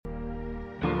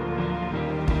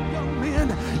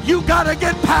You got to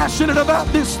get passionate about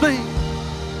this thing.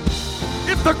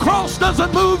 If the cross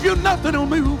doesn't move you, nothing will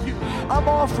move you. I'm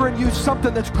offering you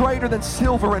something that's greater than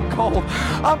silver and gold.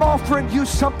 I'm offering you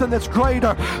something that's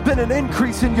greater than an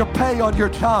increase in your pay on your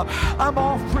job. I'm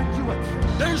offering you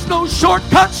There's no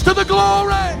shortcuts to the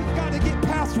glory. We've got to get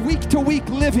past week-to-week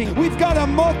living. We've got to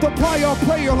multiply our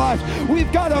prayer life.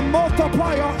 We've got to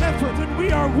multiply our effort. And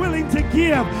we are willing to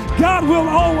give. God will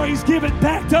always give it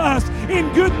back to us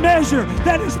in good measure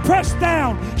that is pressed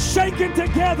down, shaken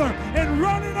together, and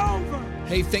running over.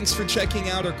 Hey, thanks for checking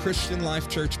out our Christian Life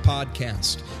Church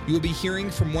podcast. You will be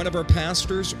hearing from one of our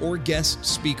pastors or guest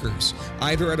speakers,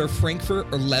 either at our Frankfort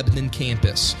or Lebanon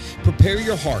campus. Prepare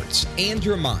your hearts and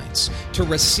your minds to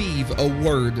receive a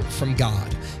word from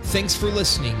God. Thanks for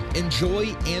listening. Enjoy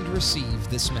and receive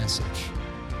this message.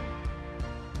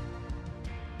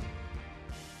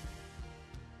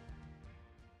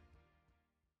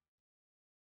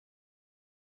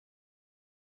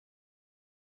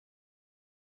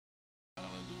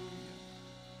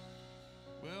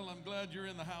 Well, I'm glad you're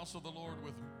in the house of the Lord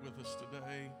with us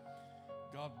today.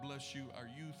 God bless you. Our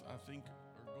youth, I think,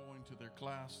 are going to their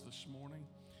class this morning,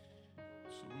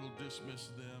 so we'll dismiss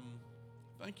them.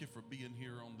 Thank you for being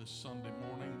here on this Sunday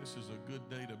morning. This is a good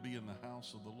day to be in the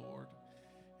house of the Lord.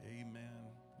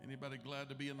 Amen. Anybody glad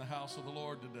to be in the house of the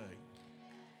Lord today?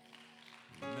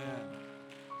 Amen.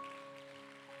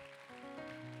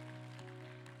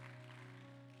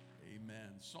 Amen.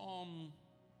 Psalm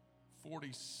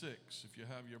 46, if you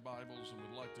have your Bibles and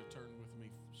would like to turn with me,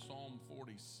 Psalm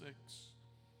 46.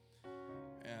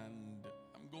 And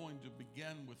I'm going to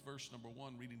begin with verse number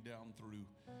 1, reading down through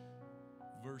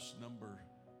verse number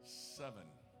 7.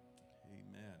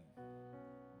 Amen.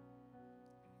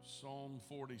 Psalm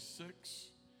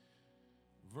 46,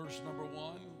 verse number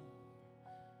 1.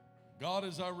 God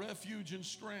is our refuge and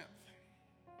strength,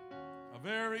 a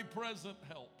very present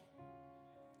help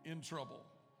in trouble.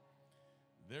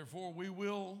 Therefore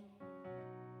will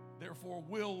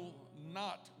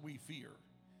not we fear,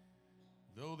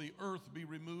 though the earth be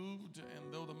removed,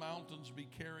 and though the mountains be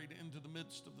carried into the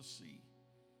midst of the sea,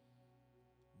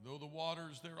 though the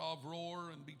waters thereof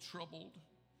roar and be troubled,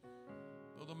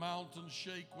 though the mountains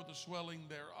shake with the swelling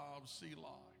thereof,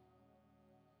 Selah.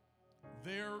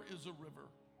 There is a river,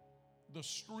 the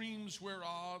streams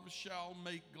whereof shall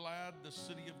make glad the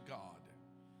city of God,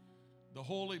 the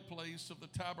holy place of the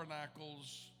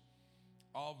tabernacles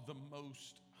of the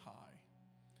Most High.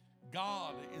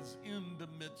 God is in the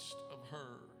midst of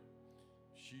her.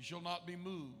 She shall not be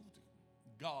moved.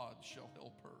 God shall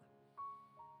help her,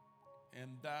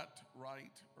 and that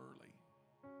right early.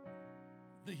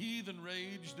 The heathen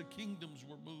raged, the kingdoms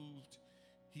were moved.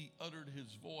 He uttered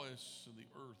his voice, and the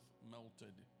earth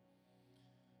melted.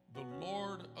 The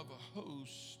Lord of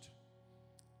hosts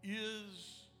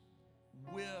is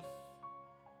with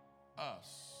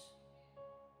us.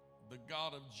 The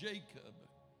God of Jacob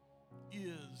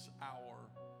is our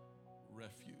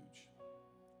refuge.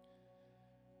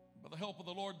 By the help of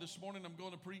the Lord this morning, I'm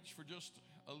going to preach for just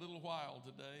a little while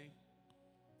today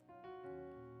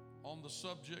on the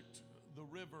subject, the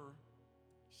river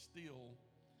still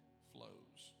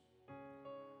flows.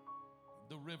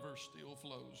 The river still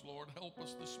flows. Lord, help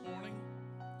us this morning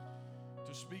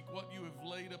to speak what you have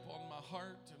laid upon my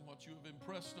heart and what you have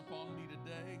impressed upon me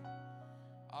today.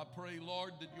 I pray,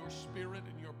 Lord, that your spirit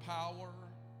and your power,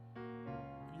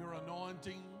 your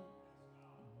anointing,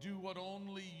 do what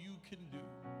only you can do.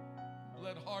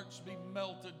 Let hearts be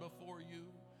melted before you.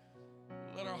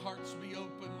 Let our hearts be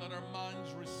open. Let our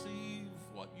minds receive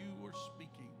what you are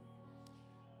speaking.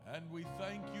 And we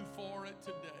thank you for it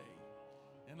today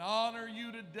and honor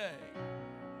you today.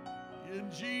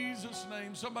 In Jesus'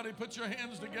 name, somebody put your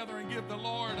hands together and give the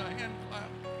Lord a hand clap.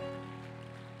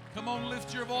 Come on,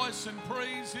 lift your voice and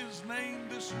praise his name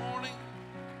this morning.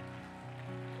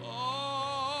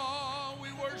 Oh,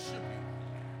 we worship you.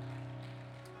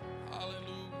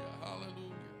 Hallelujah,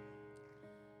 hallelujah.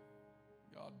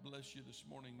 God bless you this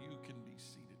morning. You can be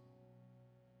seated.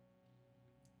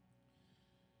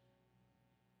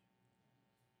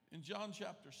 In John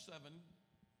chapter 7,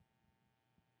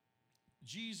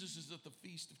 Jesus is at the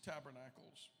Feast of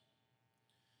Tabernacles.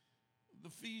 The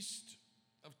Feast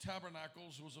of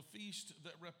Tabernacles was a feast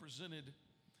that represented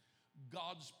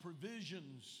God's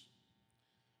provisions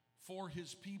for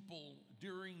his people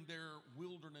during their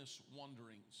wilderness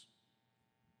wanderings.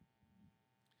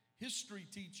 History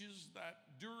teaches that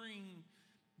during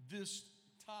this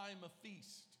time of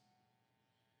feast,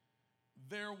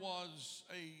 there was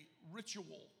a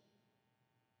ritual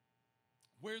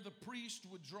where the priest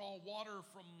would draw water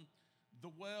from the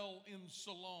well in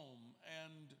Siloam,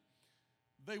 and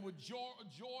they would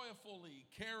joyfully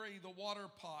carry the water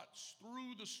pots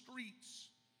through the streets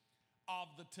of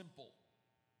the temple.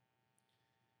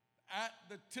 At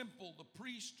the temple, the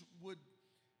priest would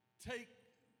take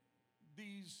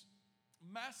these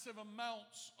massive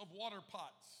amounts of water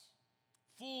pots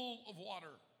full of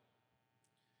water,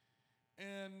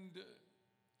 and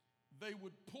they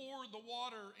would pour the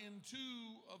water into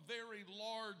a very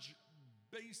large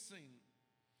basin.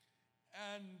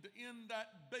 And in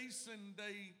that basin,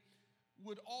 they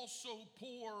would also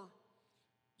pour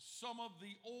some of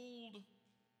the old,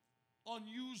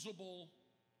 unusable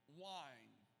wine.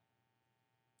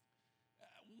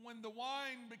 When the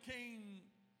wine became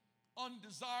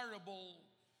undesirable,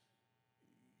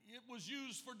 it was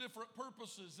used for different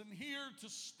purposes. And here, to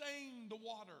stain the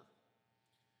water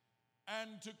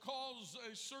and to cause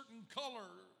a certain color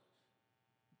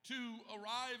to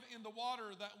arrive in the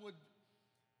water that would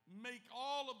make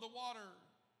all of the water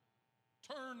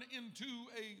turn into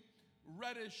a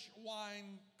reddish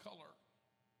wine color.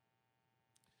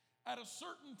 At a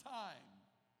certain time,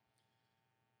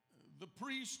 the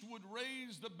priest would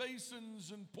raise the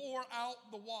basins and pour out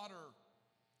the water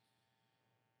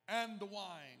and the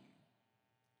wine,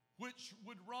 which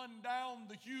would run down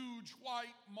the huge white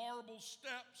marble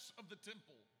steps of the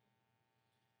temple.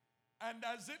 And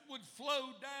as it would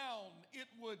flow down, it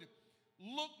would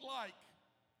look like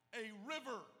a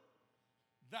river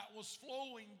that was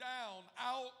flowing down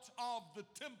out of the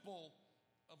temple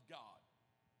of God.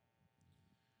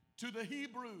 To the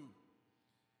Hebrew,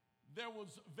 there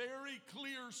was very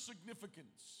clear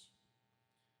significance.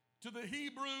 To the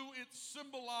Hebrew, it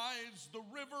symbolized the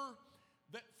river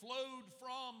that flowed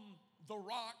from the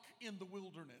rock in the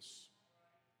wilderness.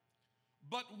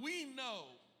 But we know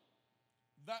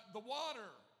that the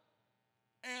water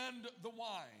and the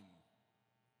wine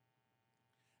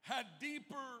had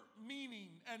deeper meaning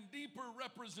and deeper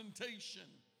representation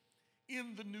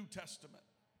in the New Testament.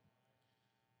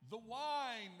 The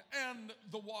wine and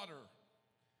the water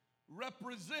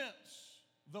represents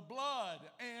the blood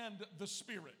and the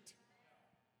Spirit.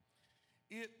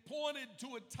 It pointed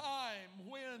to a time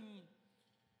when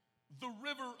the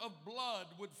river of blood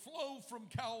would flow from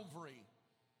Calvary,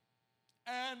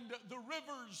 and the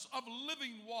rivers of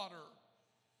living water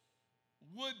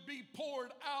would be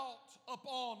poured out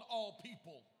upon all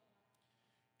people.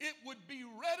 It would be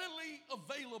readily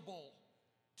available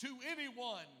to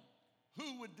anyone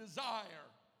who would desire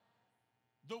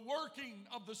the working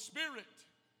of the Spirit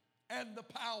and the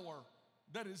power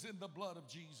that is in the blood of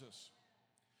Jesus.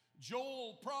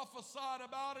 Joel prophesied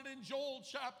about it in Joel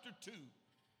chapter 2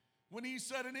 when he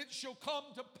said, "And it shall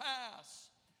come to pass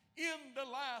in the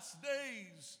last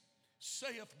days,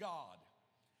 saith God,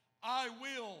 I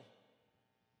will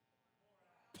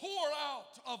pour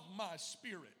out of my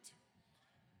Spirit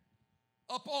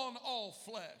upon all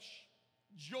flesh."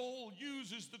 Joel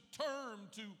uses the term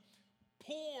to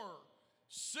pour,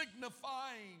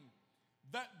 signifying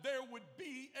that there would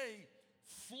be a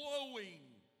flowing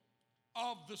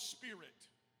of the Spirit.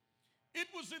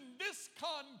 It was in this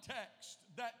context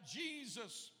that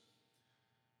Jesus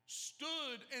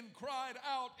stood and cried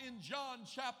out in John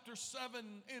chapter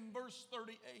 7 in verse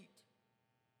 38.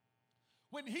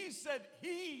 When he said,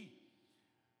 "He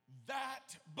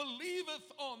that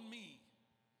believeth on me,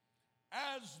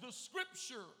 as the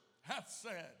scripture hath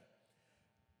said,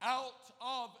 out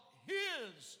of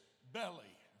his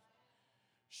belly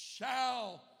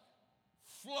shall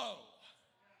flow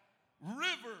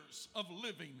rivers of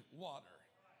living water."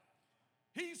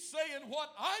 He's saying,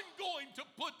 what I'm going to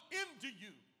put into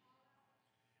you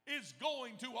is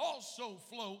going to also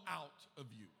flow out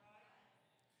of you.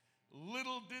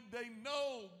 Little did they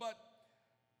know, but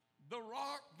the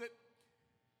rock that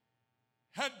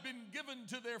had been given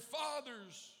to their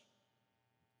fathers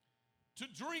to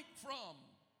drink from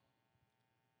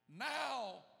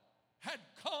now had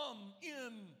come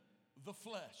in the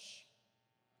flesh.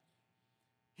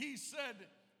 He said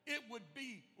it would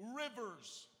be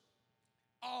rivers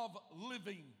of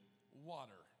living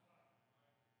water.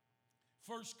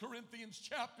 1 Corinthians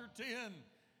chapter 10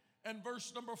 and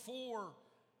verse number 4,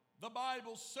 the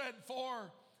Bible said,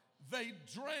 "For they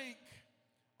drank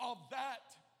of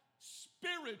that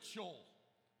spiritual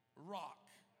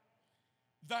rock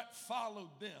that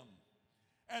followed them."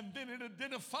 And then it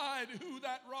identified who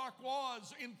that rock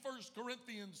was in 1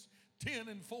 Corinthians 10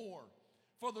 and 4.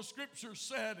 For the scripture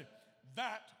said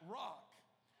that rock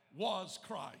was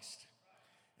Christ.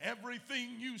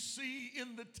 Everything you see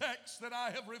in the text that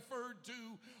I have referred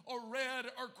to or read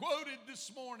or quoted this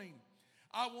morning,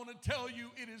 I want to tell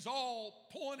you it is all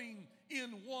pointing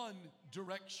in one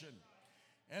direction.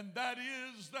 And that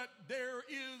is that there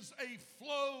is a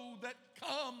flow that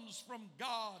comes from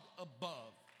God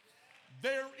above.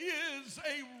 There is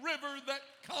a river that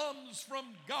comes from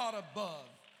God above.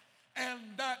 And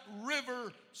that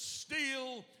river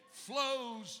still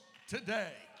flows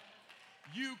today.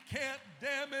 You can't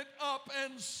dam it up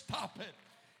and stop it.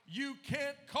 You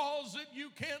can't cause it. You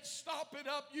can't stop it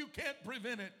up. You can't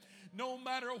prevent it. No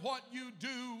matter what you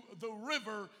do, the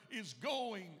river is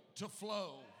going to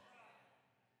flow.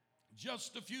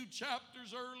 Just a few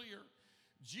chapters earlier,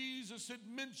 Jesus had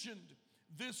mentioned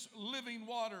this living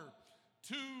water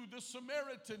to the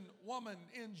Samaritan woman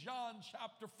in John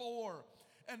chapter 4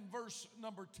 and verse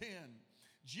number 10.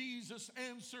 Jesus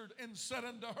answered and said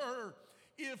unto her,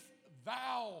 if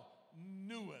thou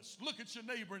knewest. Look at your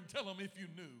neighbor and tell him if you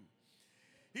knew.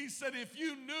 He said, if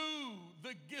you knew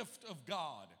the gift of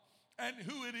God and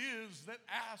who it is that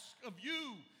asks of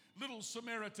you, little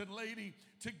Samaritan lady,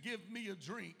 to give me a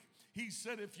drink. He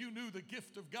said, if you knew the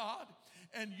gift of God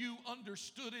and you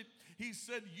understood it, he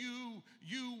said, you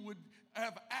would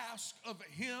have asked of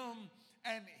him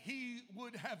and he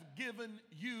would have given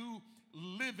you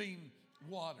living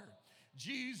water.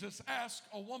 Jesus asked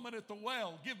a woman at the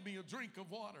well, give me a drink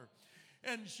of water.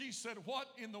 And she said, what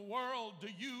in the world do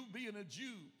you, being a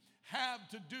Jew, have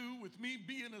to do with me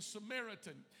being a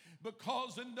Samaritan?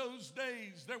 Because in those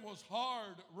days there was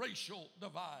hard racial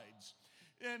divides.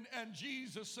 And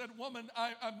Jesus said, woman,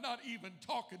 I'm not even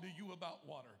talking to you about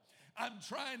water. I'm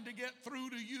trying to get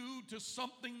through to you to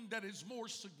something that is more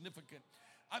significant.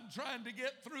 I'm trying to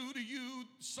get through to you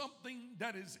something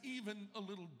that is even a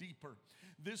little deeper.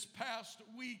 This past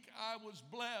week I was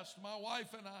blessed. My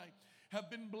wife and I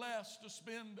have been blessed to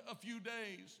spend a few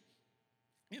days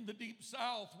in the deep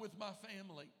south with my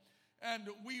family. And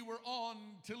we were on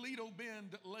Toledo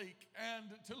Bend Lake. And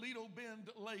Toledo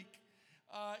Bend Lake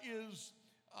is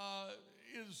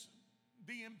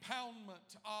the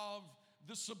impoundment of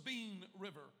the Sabine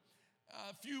River.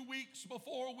 A few weeks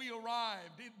before we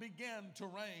arrived, it began to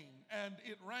rain, and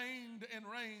it rained and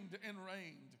rained and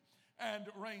rained and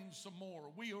rained some more.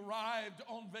 We arrived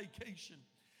on vacation,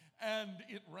 and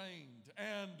it rained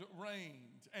and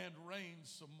rained and rained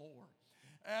some more.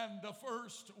 And the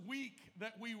first week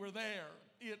that we were there,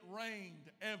 it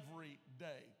rained every day.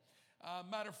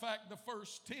 Matter of fact, the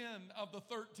first 10 of the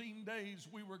 13 days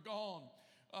we were gone,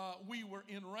 we were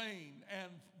in rain,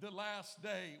 and the last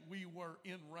day we were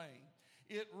in rain.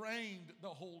 It rained the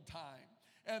whole time.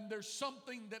 And there's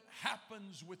something that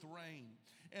happens with rain,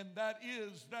 and that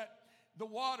is that the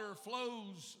water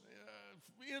flows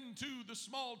into the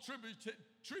small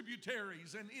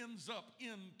tributaries and ends up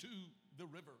into the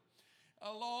river.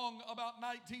 Along about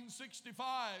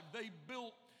 1965, they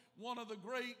built one of the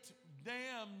great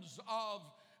dams of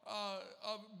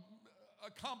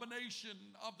a combination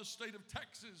of the state of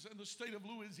Texas and the state of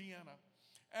Louisiana.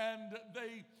 And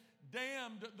they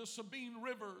dammed the Sabine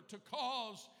River to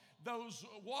cause those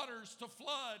waters to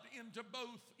flood into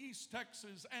both East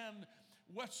Texas and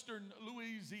western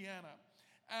Louisiana.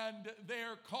 And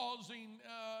they're causing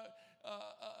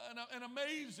an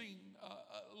amazing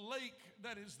lake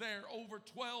that is there, over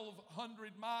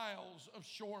 1,200 miles of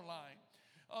shoreline.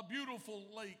 A beautiful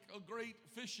lake, a great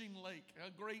fishing lake,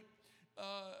 a great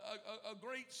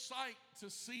sight to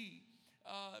see.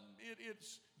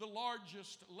 It's the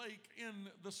largest lake in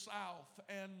the South,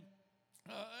 and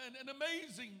an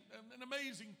amazing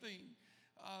thing.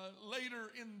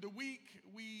 Later in the week,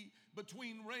 we,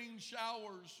 between rain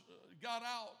showers, got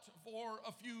out for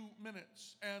a few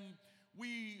minutes, and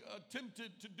we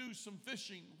attempted to do some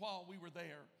fishing while we were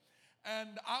there.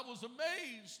 And I was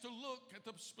amazed to look at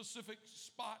the specific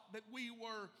spot that we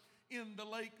were in the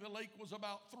lake. The lake was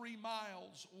about 3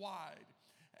 miles wide.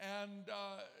 And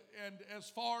as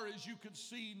far as you could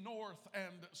see north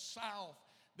and south,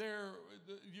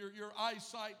 your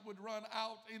eyesight would run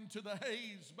out into the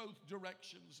haze both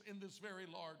directions in this very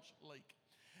large lake.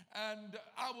 And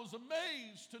I was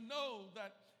amazed to know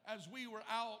that as we were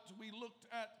out, we looked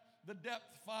at the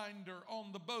depth finder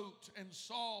on the boat and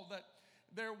saw that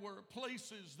there were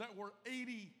places that were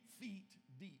 80 feet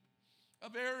deep, a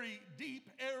very deep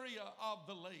area of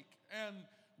the lake. And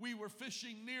we were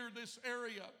fishing near this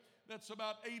area that's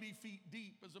about 80 feet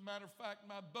deep. As a matter of fact,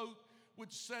 my boat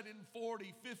would set in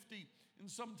 40, 50, and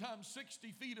sometimes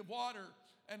 60 feet of water,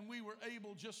 and we were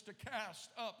able just to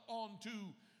cast up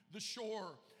onto the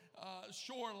shoreline.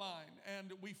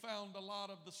 And we found a lot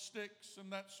of the sticks and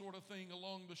that sort of thing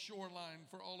along the shoreline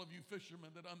for all of you fishermen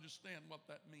that understand what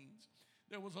that means.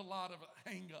 There was a lot of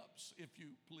hang-ups, if you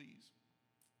please.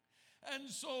 And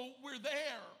so we're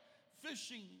there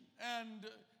fishing, and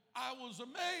I was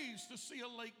amazed to see a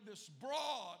lake this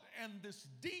broad and this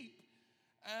deep.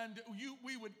 And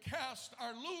we would cast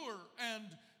our lure, and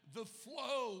the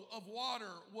flow of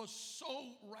water was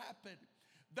so rapid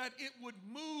that it would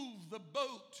move the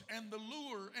boat and the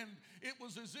lure, and it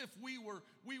was as if we were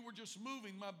just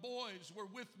moving. My boys were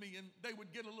with me, and they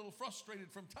would get a little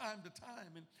frustrated from time to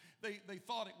time, and they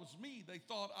thought it was me. They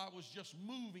thought I was just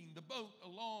moving the boat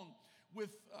along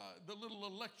with the little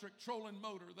electric trolling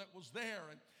motor that was there,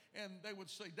 and they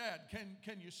would say, "Dad,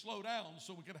 can you slow down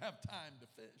so we could have time to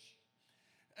fish?"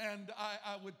 And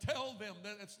I would tell them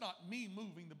that it's not me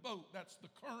moving the boat. That's the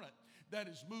current that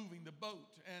is moving the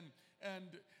boat.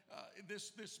 And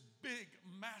this big,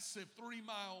 massive,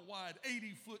 3-mile wide,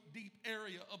 80-foot deep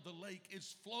area of the lake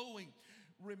is flowing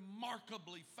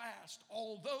remarkably fast.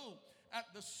 Although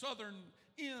at the southern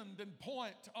end and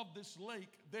point of this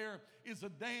lake, there is a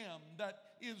dam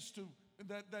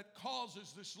that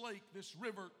causes this lake, this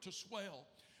river, to swell.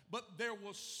 But there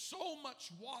was so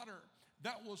much water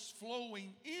that was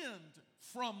flowing in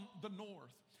from the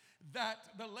north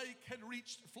that the lake had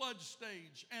reached flood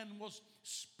stage and was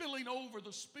spilling over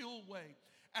the spillway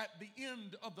at the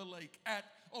end of the lake at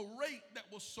a rate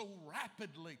that was so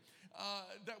rapid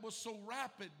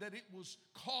that it was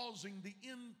causing the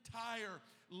entire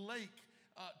lake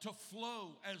to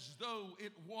flow as though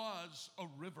it was a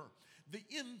river. The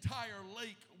entire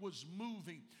lake was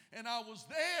moving. And I was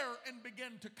there and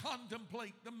began to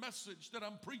contemplate the message that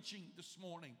I'm preaching this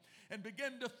morning and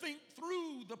began to think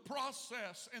through the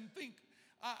process and think,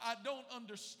 I don't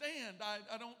understand.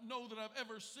 I don't know that I've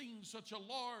ever seen such a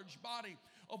large body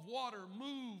of water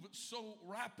move so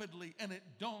rapidly. And it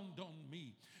dawned on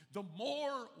me. The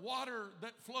more water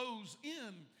that flows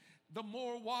in, the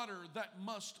more water that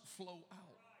must flow out.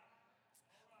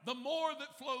 The more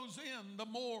that flows in, the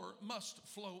more must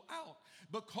flow out,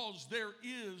 because there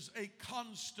is a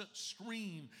constant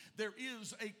stream. There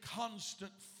is a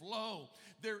constant flow.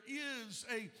 There is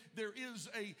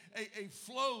a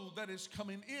flow that is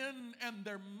coming in, and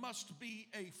there must be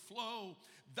a flow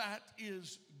that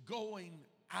is going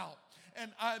out.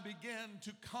 And I began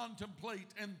to contemplate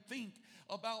and think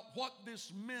about what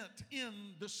this meant in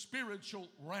the spiritual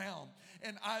realm.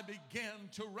 And I began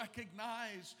to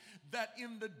recognize that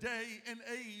in the day and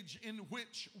age in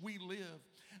which we live,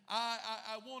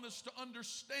 I want us to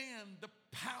understand the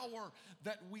power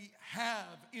that we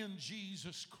have in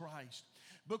Jesus Christ.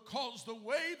 Because the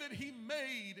way that he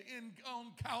made on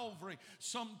Calvary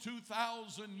some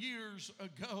 2,000 years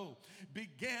ago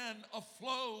began a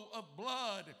flow of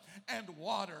blood and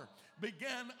water,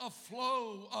 began a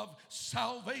flow of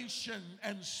salvation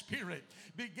and spirit,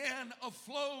 began a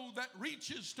flow that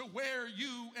reaches to where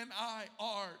you and I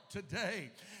are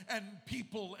today. And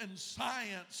people and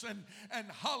science and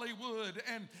Hollywood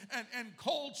and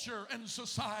culture and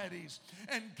societies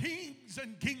and kings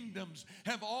and kingdoms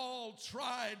have all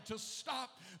tried to stop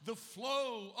the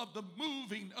flow of the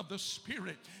moving of the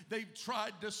Spirit. They've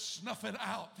tried to snuff it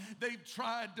out. They've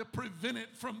tried to prevent it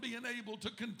from being able to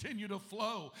continue to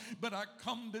flow. But I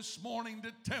come this morning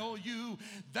to tell you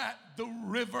that the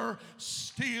river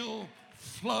still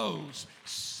flows.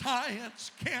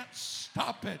 Science can't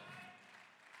stop it.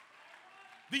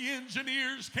 The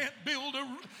engineers can't build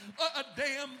a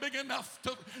dam big enough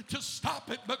to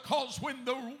stop it, because when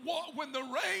the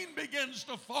rain begins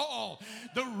to fall,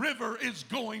 the river is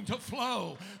going to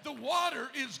flow. The water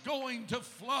is going to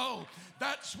flow.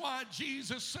 That's why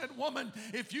Jesus said, "Woman,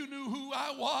 if you knew who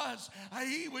I was,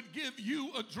 he would give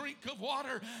you a drink of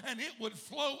water and it would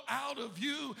flow out of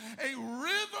you, a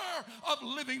river of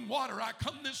living water." I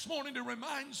come this morning to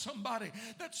remind somebody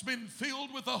that's been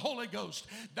filled with the Holy Ghost.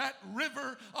 That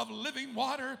river of living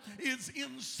water is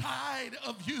inside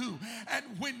of you.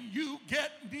 And when you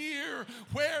get near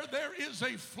where there is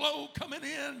a flow coming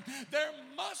in, there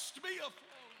must be a flow.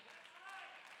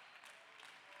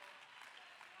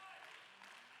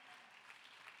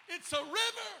 It's a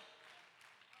river.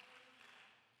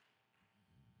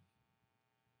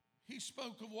 He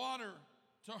spoke of water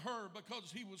to her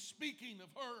because he was speaking of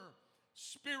her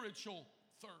spiritual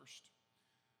thirst.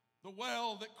 The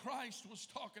well that Christ was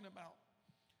talking about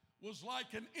was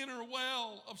like an inner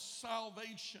well of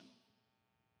salvation.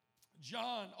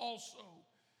 John also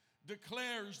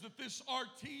declares that this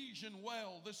artesian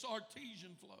well, this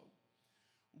artesian flow,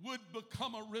 would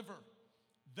become a river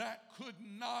that could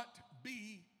not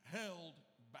be held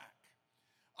back.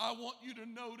 I want you to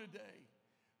know today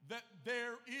that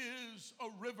there is a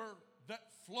river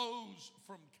that flows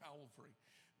from Calvary.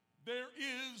 There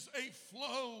is a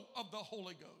flow of the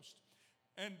Holy Ghost.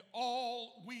 And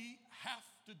all we have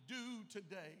to do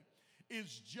today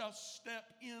is just step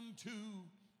into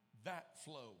that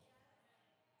flow.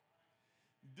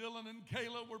 Dylan and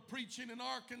Kayla were preaching in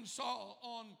Arkansas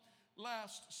on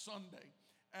last Sunday.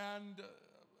 And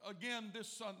again this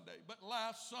Sunday. But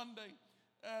last Sunday,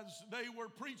 as they were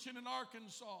preaching in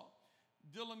Arkansas,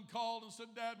 Dylan called and said,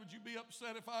 Dad, would you be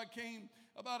upset if I came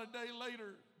about a day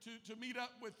later to meet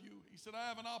up with you? He said, I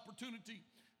have an opportunity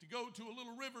to go to a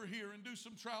little river here and do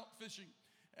some trout fishing.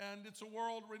 And it's a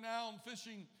world-renowned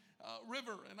fishing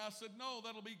river. And I said, no,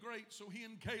 that'll be great. So he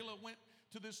and Kayla went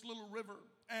to this little river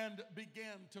and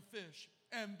began to fish.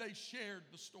 And they shared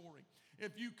the story.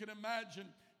 If you can imagine,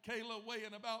 Kayla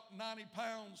weighing about 90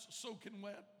 pounds, soaking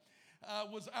wet,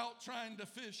 was out trying to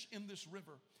fish in this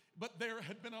river. But there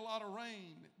had been a lot of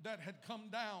rain that had come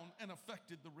down and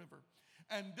affected the river.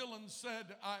 And Dylan said,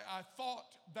 I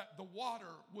thought that the water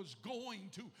was going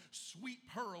to sweep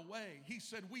her away. He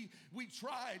said, we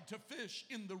tried to fish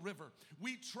in the river.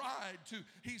 We tried to,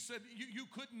 he said, you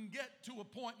couldn't get to a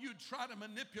point. You'd try to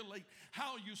manipulate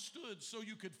how you stood so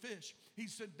you could fish. He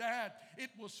said, Dad, it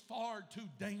was far too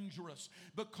dangerous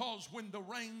because when the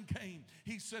rain came,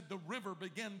 he said, the river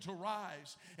began to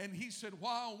rise. And he said,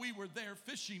 while we were there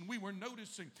fishing, we were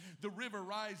noticing the river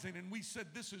rising. And we said,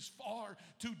 this is far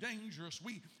too dangerous.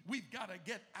 We've got to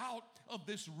get out of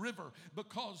this river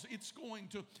because it's going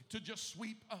to just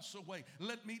sweep us away.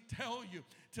 Let me tell you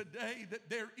today that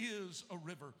there is a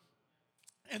river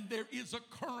and there is a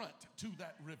current to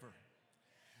that river.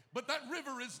 But that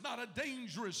river is not a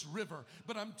dangerous river.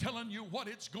 But I'm telling you what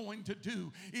it's going to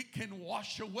do. It can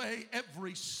wash away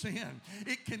every sin.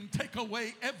 It can take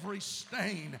away every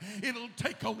stain. It'll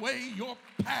take away your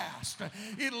past.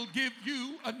 It'll give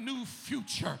you a new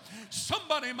future.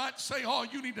 Somebody might say, oh,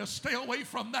 you need to stay away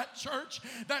from that church.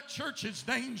 That church is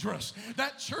dangerous.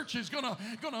 That church is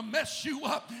gonna mess you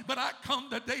up. But I come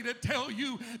today to tell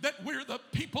you that we're the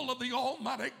people of the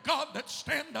Almighty God that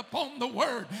stand upon the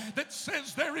word that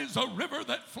says there is a river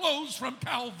that flows from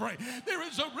Calvary. There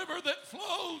is a river that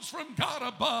flows from God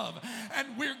above. And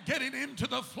we're getting into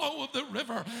the flow of the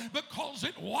river because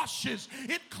it washes,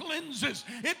 it cleanses,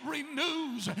 it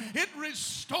renews, it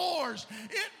restores.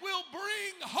 It will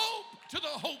bring hope to the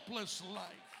hopeless life.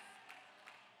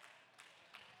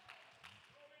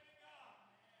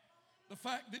 The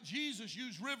fact that Jesus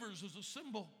used rivers as a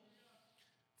symbol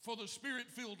for the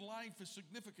Spirit-filled life is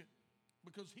significant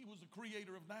because he was the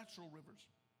creator of natural rivers.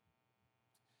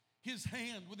 His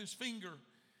hand, with his finger,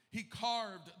 he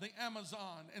carved the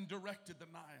Amazon and directed the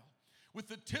Nile. With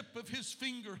the tip of his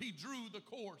finger, he drew the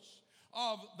course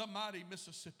of the mighty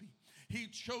Mississippi. He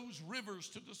chose rivers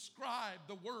to describe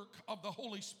the work of the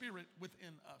Holy Spirit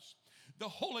within us. The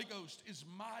Holy Ghost is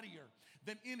mightier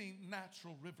than any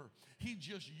natural river. He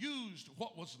just used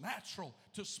what was natural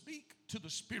to speak to the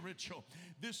spiritual.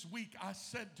 This week I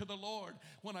said to the Lord,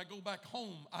 when I go back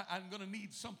home, I'm going to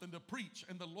need something to preach.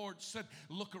 And the Lord said,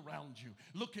 look around you.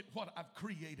 Look at what I've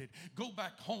created. Go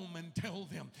back home and tell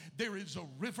them there is a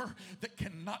river that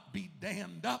cannot be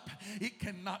dammed up. It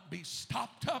cannot be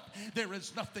stopped up. There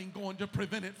is nothing going to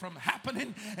prevent it from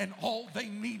happening. And all they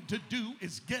need to do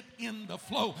is get in the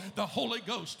flow. The Holy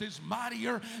Ghost is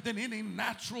mightier than any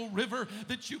natural river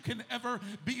that you can ever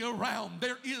be around.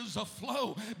 There is a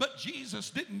flow, but Jesus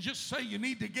didn't just say you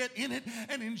need to get in it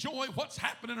and enjoy what's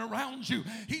happening around you.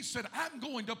 He said, I'm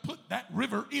going to put that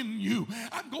river in you.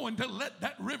 I'm going to let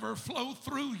that river flow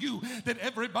through you, that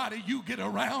everybody you get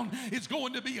around is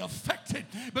going to be affected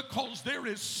because there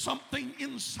is something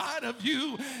inside of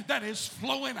you that is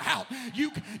flowing out.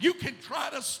 You can try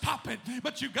to stop it,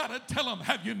 but you got to tell them,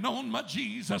 have you known my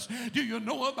Jesus? Do you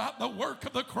know about the work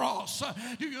of the cross?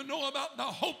 Do you know about the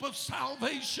hope of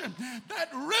salvation? That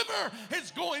river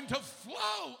is going to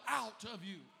flow out of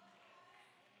you.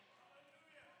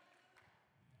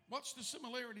 What's the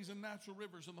similarities in natural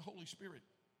rivers and the Holy Spirit?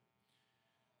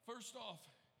 First off,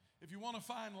 if you want to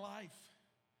find life,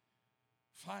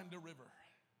 find a river.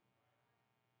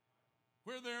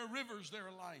 Where there are rivers, there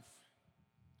are life.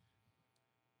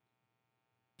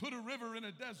 Put a river in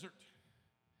a desert,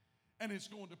 and it's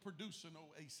going to produce an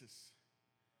oasis.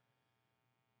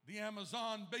 The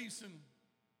Amazon basin,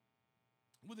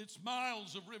 with its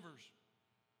miles of rivers,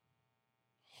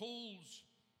 holds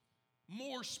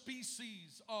more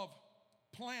species of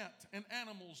plant and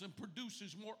animals and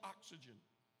produces more oxygen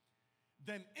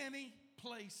than any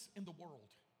place in the world.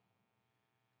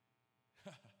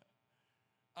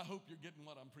 I hope you're getting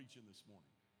what I'm preaching this morning.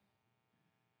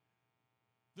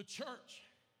 The church,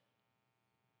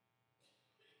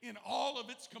 in all of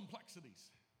its complexities,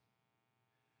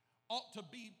 ought to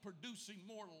be producing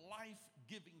more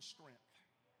life-giving strength.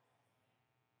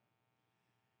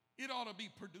 It ought to be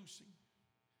producing.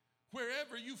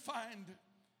 Wherever you find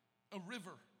a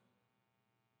river,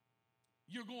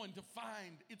 you're going to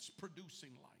find it's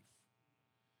producing life.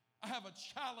 I have a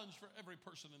challenge for every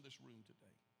person in this room today.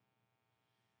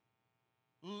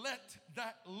 Let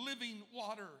that living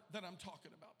water that I'm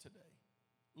talking about today,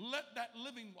 let that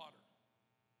living water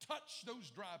touch those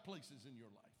dry places in your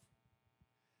life.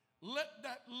 Let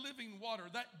that living water,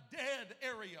 that dead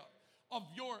area of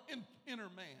your inner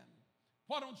man,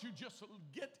 why don't you just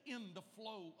get in the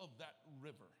flow of that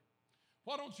river?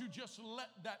 Why don't you just let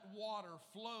that water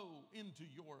flow into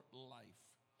your life?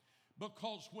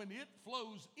 Because when it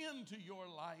flows into your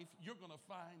life, you're going to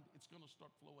find it's going to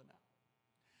start flowing out.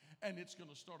 And it's going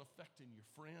to start affecting your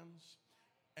friends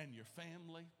and your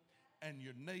family and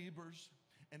your neighbors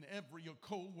and your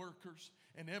co-workers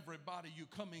and everybody you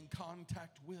come in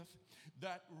contact with.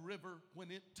 That river, when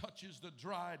it touches the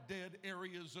dry, dead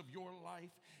areas of your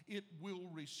life, it will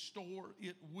restore,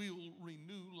 it will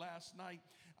renew. Last night,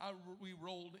 we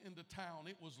rolled into town.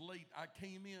 It was late. I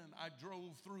came in. I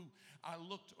drove through. I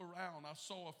looked around. I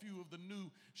saw a few of the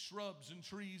new shrubs and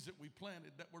trees that we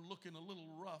planted that were looking a little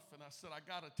rough. And I said, I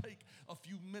got to take a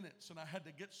few minutes. And I had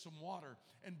to get some water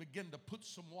and begin to put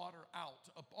some water out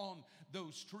upon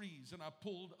those trees. And I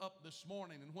pulled up this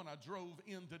morning. And when I drove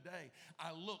in today,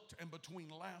 I looked. And between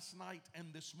last night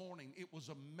and this morning, it was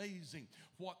amazing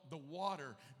what the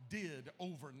water did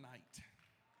overnight.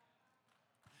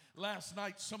 Last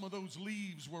night, some of those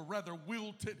leaves were rather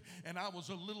wilted, and I was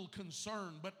a little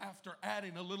concerned. But after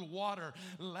adding a little water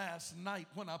last night,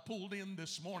 when I pulled in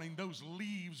this morning, those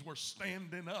leaves were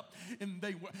standing up. And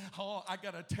they were, oh, I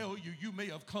got to tell you, you may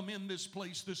have come in this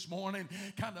place this morning,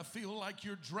 kind of feel like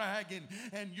you're dragging,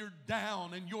 and you're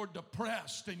down, and you're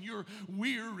depressed, and you're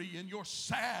weary, and you're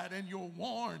sad, and you're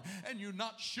worn, and you're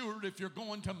not sure if you're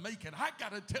going to make it. I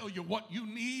got to tell you what you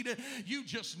need. You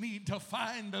just need to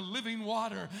find the living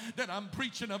water that I'm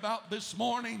preaching about this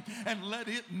morning, and let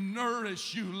it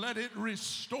nourish you, let it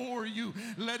restore you,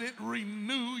 let it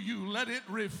renew you, let it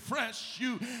refresh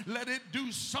you, let it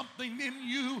do something in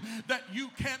you that you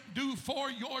can't do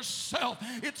for yourself.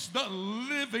 It's the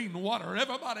living water.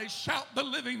 Everybody shout the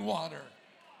living water.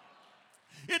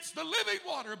 It's the living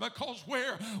water, because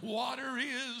where water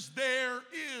is, there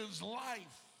is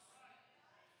life.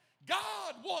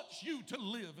 God wants you to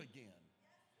live again.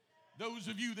 Those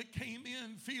of you that came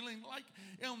in feeling like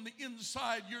on the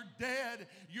inside you're dead,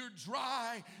 you're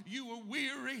dry, you are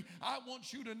weary, I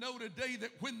want you to know today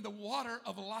that when the water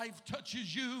of life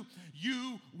touches you,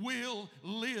 you will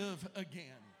live again.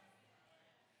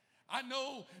 I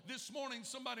know this morning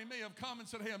somebody may have come and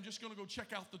said, hey, I'm just going to go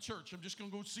check out the church. I'm just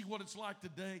going to go see what it's like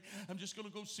today. I'm just going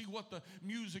to go see what the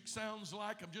music sounds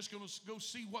like. I'm just going to go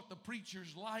see what the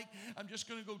preacher's like. I'm just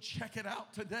going to go check it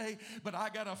out today. But I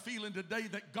got a feeling today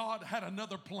that God had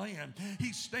another plan.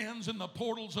 He stands in the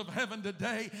portals of heaven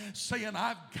today saying,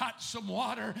 I've got some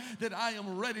water that I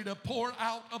am ready to pour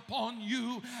out upon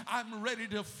you. I'm ready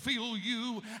to fill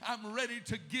you. I'm ready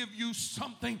to give you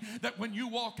something that when you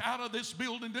walk out of this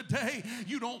building today,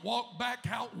 you don't walk back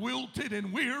out wilted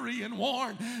and weary and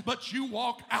worn, but you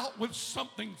walk out with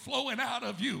something flowing out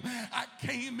of you. I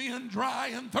came in dry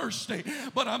and thirsty,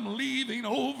 but I'm leaving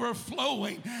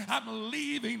overflowing. I'm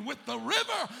leaving with the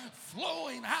river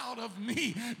flowing out of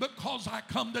me, because I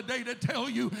come today to tell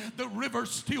you the river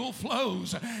still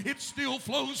flows. It still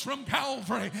flows from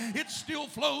Calvary. It still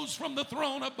flows from the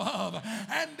throne above,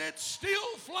 and it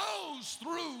still flows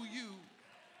through you.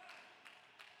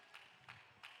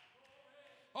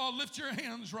 Oh, lift your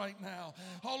hands right now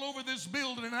all over this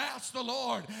building and ask the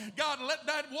Lord, God, let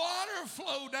that water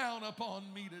flow down upon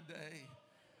me today.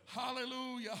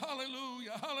 Hallelujah,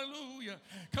 hallelujah, hallelujah.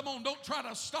 Come on, don't try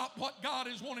to stop what God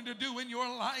is wanting to do in your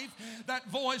life. That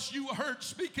voice you heard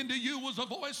speaking to you was a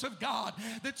voice of God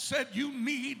that said you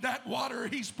need that water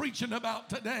He's preaching about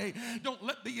today. Don't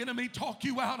let the enemy talk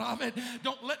you out of it.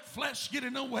 Don't let flesh get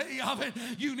in the way of it.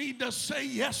 You need to say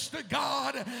yes to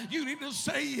God. You need to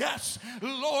say yes,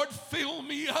 Lord, fill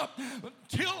me up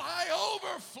till I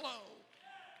overflow.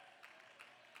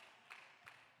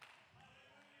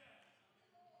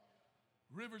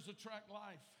 Rivers attract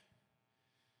life.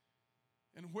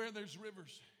 And where there's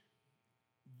rivers,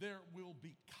 there will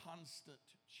be constant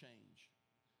change.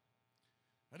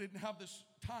 I didn't have this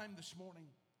time this morning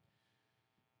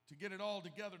to get it all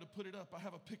together to put it up. I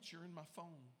have a picture in my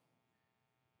phone.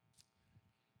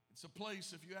 It's a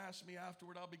place, if you ask me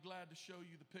afterward, I'll be glad to show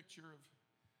you the picture of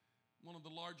one of the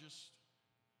largest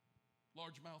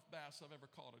largemouth bass I've ever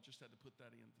caught. I just had to put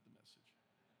that into the message.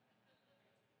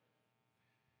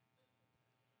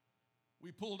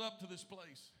 We pulled up to this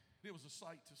place. It was a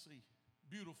sight to see.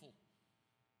 Beautiful.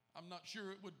 I'm not sure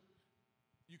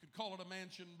you could call it a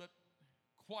mansion, but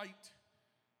quite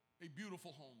a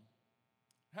beautiful home.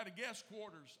 had a guest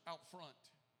quarters out front.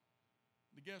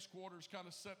 The guest quarters kind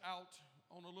of set out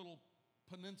on a little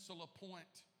peninsula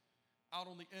point out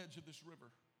on the edge of this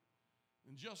river.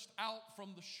 And just out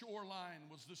from the shoreline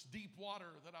was this deep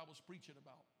water that I was preaching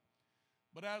about.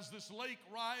 But as this lake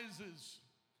rises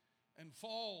and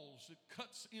falls, it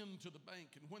cuts into the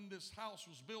bank. And when this house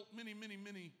was built many, many,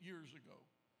 many years ago,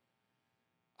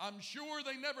 I'm sure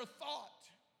they never thought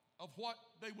of what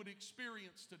they would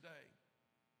experience today.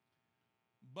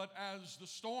 But as the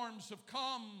storms have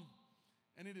come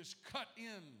and it is cut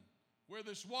in, where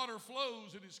this water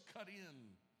flows, it is cut in.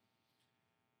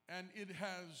 And it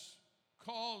has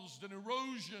caused an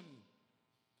erosion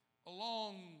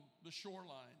along the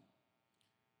shoreline.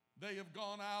 They have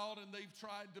gone out and they've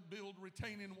tried to build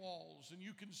retaining walls, and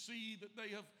you can see that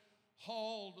they have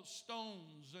hauled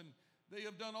stones, and they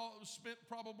have spent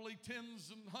probably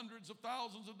tens and hundreds of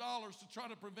thousands of dollars to try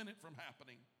to prevent it from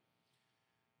happening.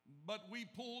 But we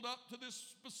pulled up to this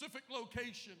specific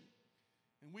location,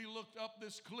 and we looked up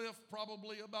this cliff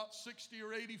probably about 60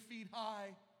 or 80 feet high,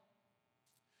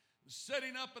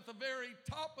 setting up at the very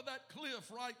top of that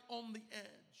cliff right on the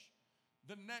edge.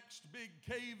 The next big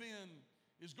cave-in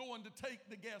is going to take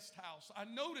the guest house. I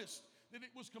noticed that it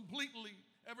was completely,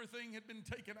 everything had been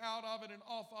taken out of it and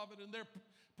off of it, and they're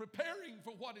preparing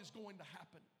for what is going to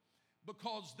happen,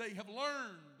 because they have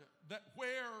learned that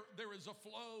where there is a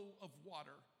flow of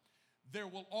water, there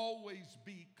will always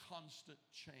be constant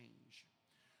change.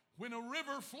 When a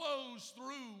river flows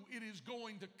through, it is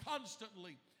going to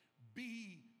constantly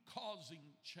be causing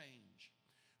change.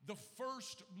 The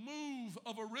first move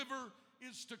of a river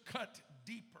is to cut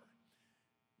deeper.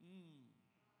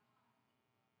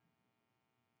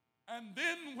 And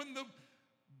then when the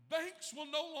banks will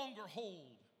no longer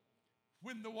hold,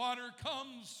 when the water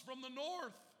comes from the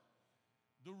north,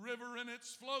 the river in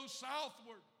its flow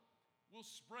southward will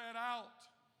spread out,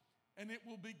 and it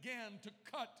will begin to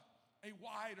cut a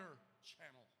wider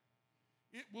channel.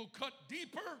 It will cut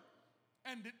deeper,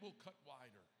 and it will cut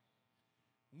wider.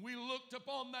 We looked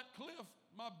upon that cliff.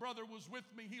 My brother was with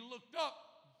me. He looked up.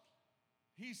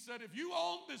 He said, if you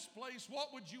owned this place,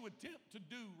 what would you attempt to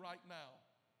do right now?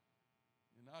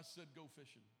 And I said, go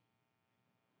fishing.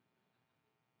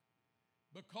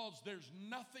 Because there's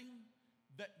nothing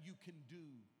that you can do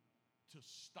to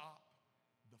stop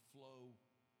the flow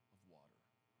of water.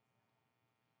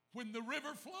 When the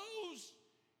river flows,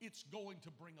 it's going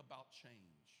to bring about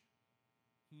change.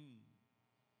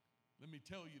 Let me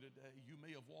tell you today, you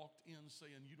may have walked in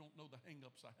saying, you don't know the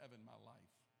hang-ups I have in my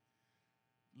life.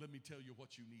 Let me tell you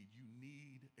what you need. You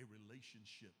need a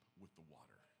relationship with the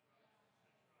water.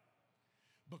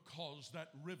 Because that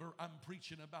river I'm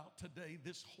preaching about today,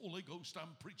 this Holy Ghost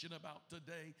I'm preaching about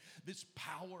today, this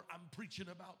power I'm preaching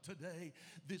about today,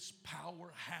 this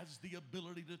power has the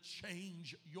ability to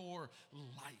change your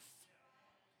life.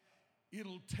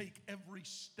 It'll take every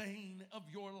stain of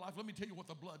your life. Let me tell you what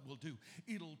the blood will do.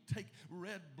 It'll take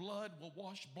red blood, will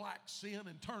wash black sin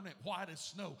and turn it white as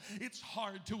snow. It's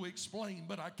hard to explain,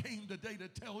 but I came today to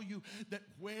tell you that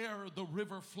where the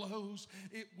river flows,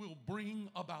 it will bring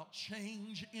about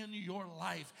change in your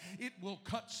life. It will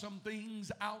cut some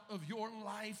things out of your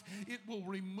life. It will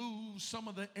remove some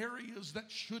of the areas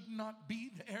that should not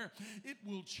be there. It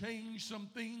will change some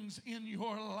things in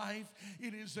your life.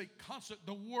 It is a constant,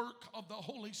 the work of the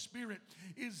Holy Spirit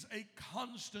is a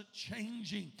constant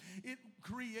changing. It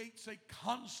creates a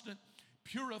constant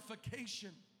purification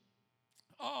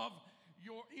of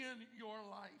in your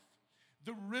life.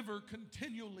 The river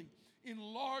continually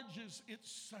enlarges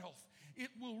itself. It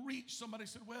will reach. Somebody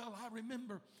said, well, I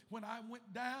remember when I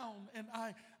went down and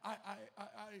I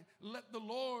let the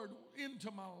Lord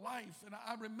into my life. And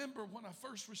I remember when I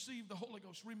first received the Holy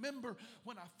Ghost. Remember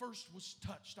when I first was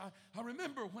touched. I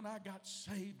remember when I got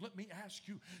saved. Let me ask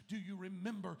you, do you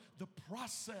remember the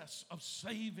process of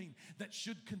saving that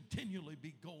should continually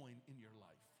be going in your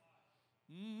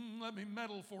life? Let me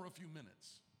meddle for a few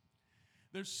minutes.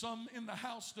 There's some in the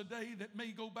house today that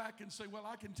may go back and say, well,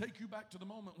 I can take you back to the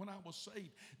moment when I was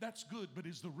saved. That's good, but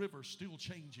is the river still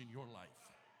changing your life?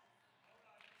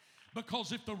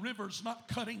 Because if the river's not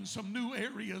cutting some new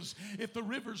areas, if the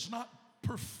river's not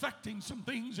perfecting some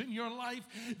things in your life,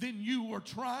 then you are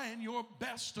trying your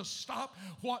best to stop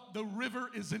what the river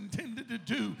is intended to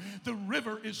do. The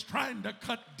river is trying to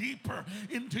cut deeper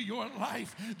into your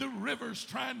life. The river's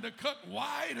trying to cut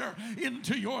wider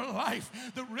into your life.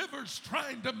 The river's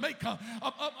trying to make a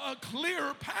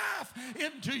clear path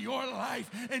into your life,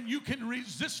 and you can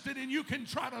resist it and you can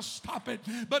try to stop it.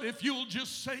 But if you'll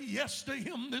just say yes to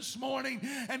Him this morning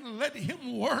and let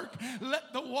Him work,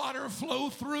 let the water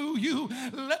flow through you,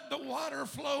 let the water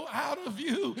flow out of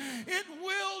you. It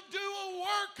will do a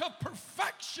work of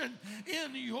perfection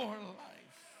in your life.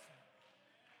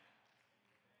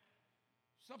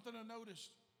 Something I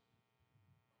noticed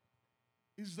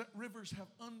is that rivers have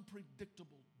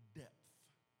unpredictable depth.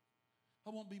 I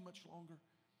won't be much longer.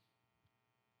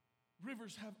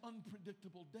 Rivers have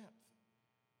unpredictable depth.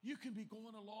 You can be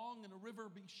going along and a river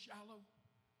be shallow,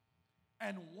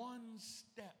 and one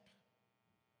step.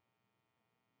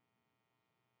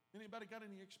 Anybody got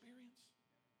any experience?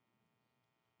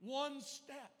 One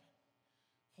step.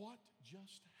 What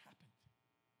just happened?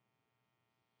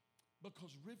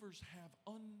 Because rivers have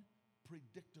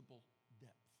unpredictable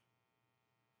depth.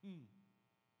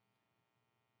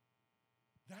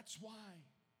 That's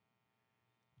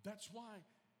why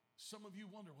some of you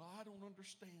wonder, well, I don't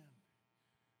understand.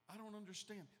 I don't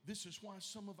understand. This is why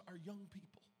some of our young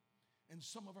people and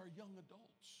some of our young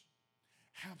adults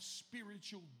have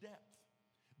spiritual depth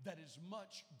that is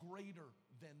much greater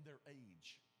than their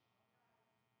age.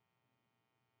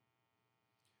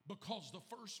 Because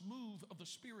the first move of the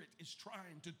Spirit is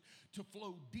trying to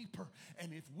flow deeper.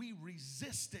 And if we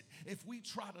resist it, if we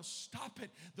try to stop it,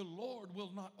 the Lord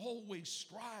will not always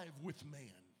strive with man.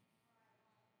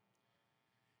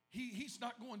 He's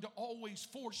not going to always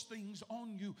force things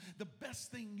on you. The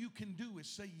best thing you can do is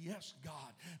say, yes,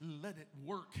 God, let it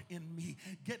work in me.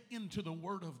 Get into the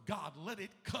Word of God. Let it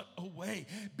cut away.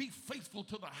 Be faithful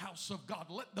to the house of God.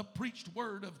 Let the preached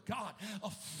Word of God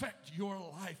affect your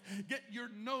life. Get your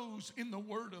nose in the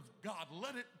Word of God.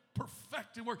 Let it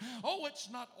perfect and work. Oh, it's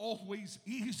not always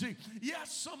easy.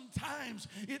 Yes, sometimes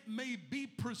it may be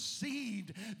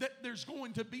perceived that there's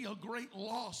going to be a great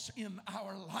loss in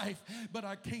our life, but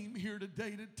I came here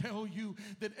today to tell you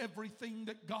that everything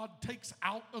that God takes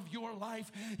out of your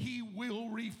life, He will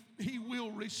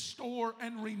restore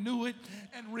and renew it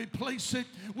and replace it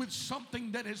with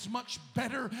something that is much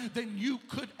better than you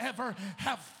could ever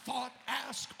have thought,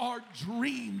 asked, or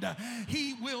dreamed.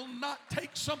 He will not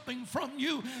take something from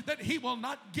you that He will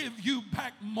not give you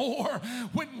back more.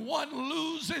 When one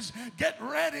loses, get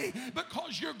ready,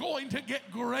 because you're going to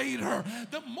get greater.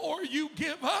 The more you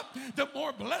give up, the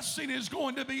more blessing is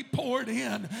going to be poured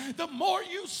in. The more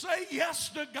you say yes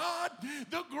to God,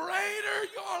 the greater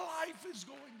your life is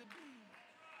going to be.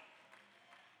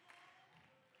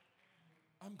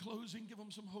 I'm closing. Give them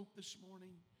some hope this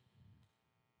morning.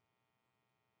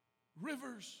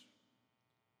 Rivers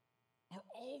are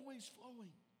always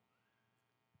flowing,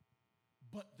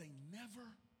 but they never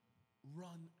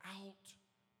run out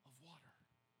of water.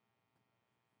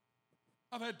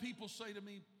 I've had people say to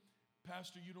me,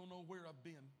 Pastor, you don't know where I've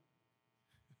been.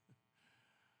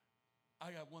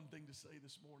 I got one thing to say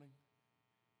this morning.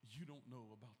 You don't know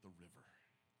about the river.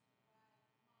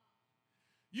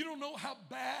 You don't know how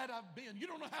bad I've been. You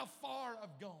don't know how far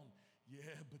I've gone.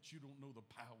 Yeah, but you don't know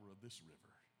the power of this river.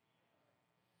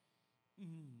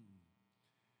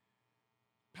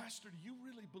 Pastor, do you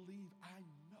really believe I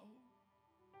know?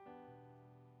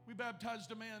 We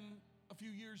baptized a man a few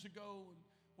years ago, and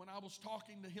when I was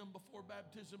talking to him before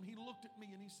baptism, he looked at me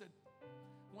and he said,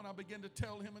 when I began to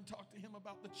tell him and talk to him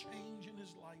about the change in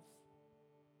his life,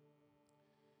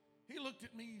 he looked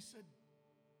at me, he said,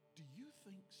 do you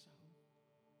think so?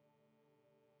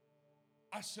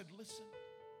 I said, listen,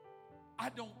 I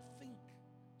don't think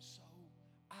so.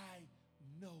 I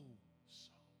know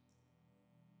so.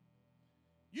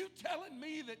 You telling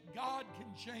me that God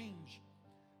can change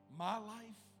my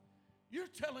life? You're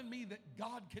telling me that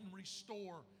God can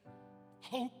restore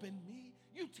hope in me?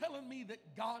 You telling me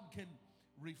that God can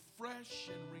refresh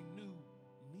and renew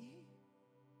me?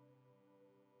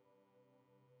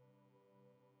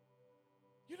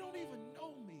 You don't even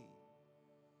know me.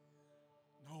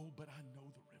 No, but I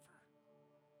know the river.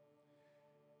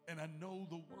 And I know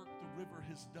the work the river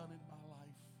has done in my life.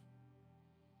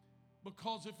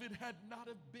 Because if it had not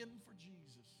have been for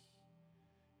Jesus,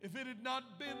 if it had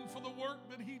not been for the work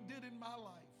that He did in my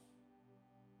life,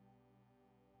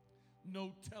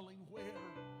 no telling where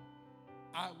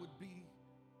I would be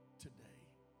today.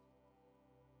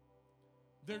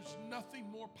 There's nothing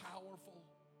more powerful.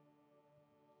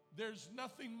 There's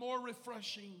nothing more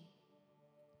refreshing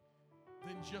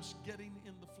than just getting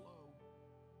in the flow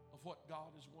of what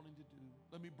God is wanting to do.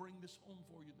 Let me bring this home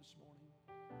for you this morning.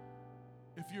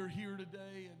 If you're here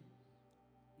today and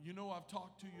you know I've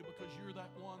talked to you because you're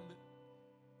that one that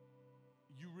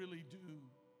you really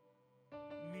do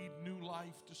need new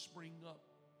life to spring up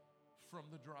from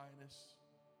the dryness.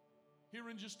 Here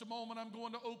in just a moment, I'm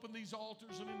going to open these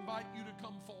altars and invite you to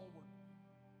come forward.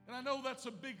 And I know that's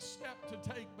a big step to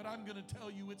take, but I'm going to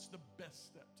tell you it's the best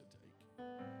step to take.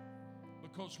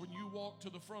 Because when you walk to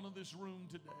the front of this room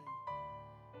today,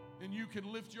 and you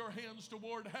can lift your hands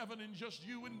toward heaven and just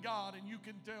you and God, and you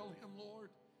can tell Him, Lord,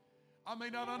 I may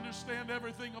not understand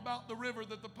everything about the river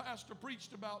that the pastor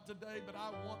preached about today, but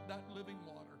I want that living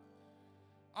water.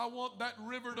 I want that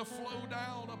river to flow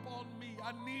down upon me.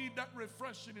 I need that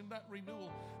refreshing and that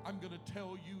renewal. I'm going to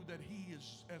tell you that He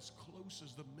is as close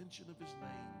as the mention of His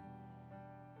name.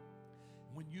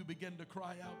 When you begin to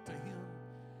cry out to Him,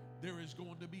 there is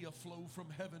going to be a flow from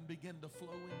heaven begin to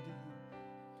flow into you.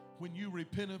 When you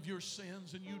repent of your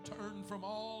sins and you turn from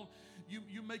all,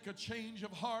 you make a change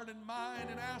of heart and mind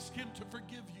and ask Him to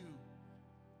forgive you,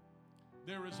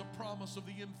 there is a promise of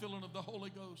the infilling of the Holy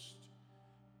Ghost.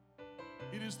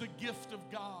 It is the gift of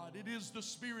God. It is the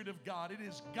Spirit of God. It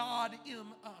is God in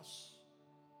us.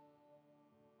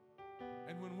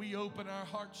 And when we open our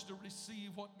hearts to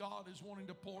receive what God is wanting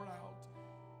to pour out,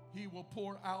 He will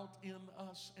pour out in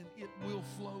us, and it will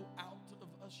flow out of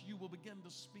us. You will begin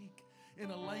to speak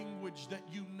in a language that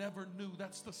you never knew.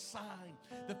 That's the sign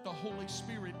that the Holy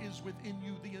Spirit is within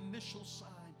you, the initial sign.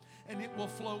 And it will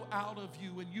flow out of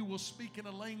you, and you will speak in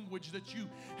a language that you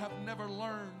have never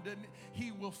learned, and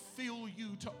He will fill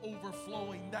you to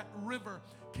overflowing. That river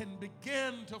can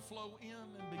begin to flow in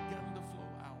and begin to flow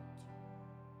out.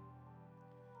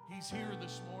 He's here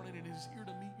this morning, and He's here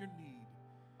to meet your need.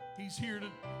 He's here to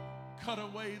cut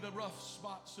away the rough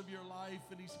spots of your life,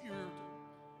 and He's here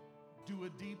to do a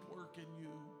deep work in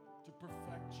you, to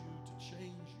perfect you, to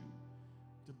change you,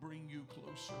 to bring you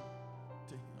closer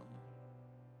to Him.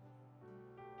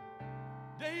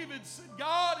 David said,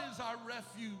 God is our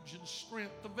refuge and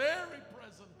strength, the very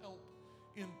present help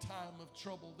in time of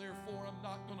trouble. Therefore, I'm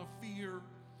not going to fear,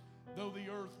 though the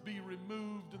earth be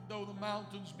removed, and though the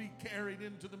mountains be carried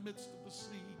into the midst of the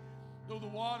sea, though the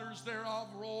waters thereof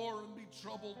roar and be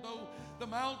troubled, though the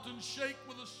mountains shake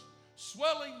with the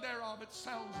swelling thereof. It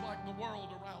sounds like the world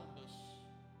around us.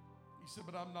 He said,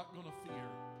 but I'm not going to fear,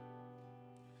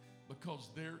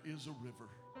 because there is a river,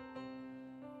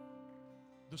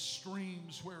 the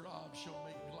streams whereof shall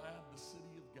make glad the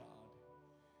city of God.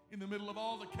 In the middle of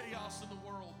all the chaos in the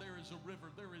world, there is a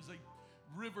river. There is a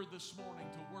river this morning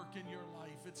to work in your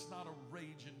life. It's not a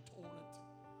raging torrent.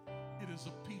 It is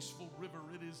a peaceful river.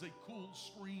 It is a cool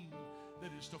stream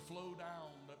that is to flow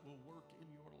down, that will work in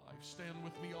your life. Stand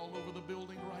with me all over the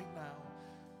building right now.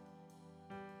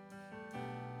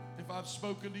 If I've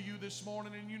spoken to you this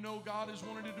morning and you know God is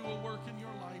wanting to do a work in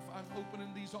your life, I'm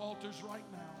opening these altars right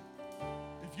now.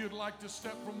 If you'd like to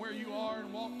step from where you are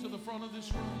and walk to the front of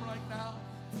this room right now,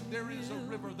 there is a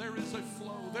river, there is a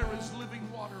flow, there is living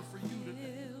water for you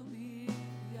today.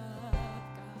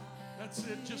 That's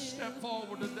it. Just step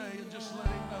forward today and just let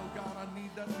Him know, God, I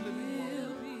need that living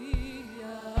water.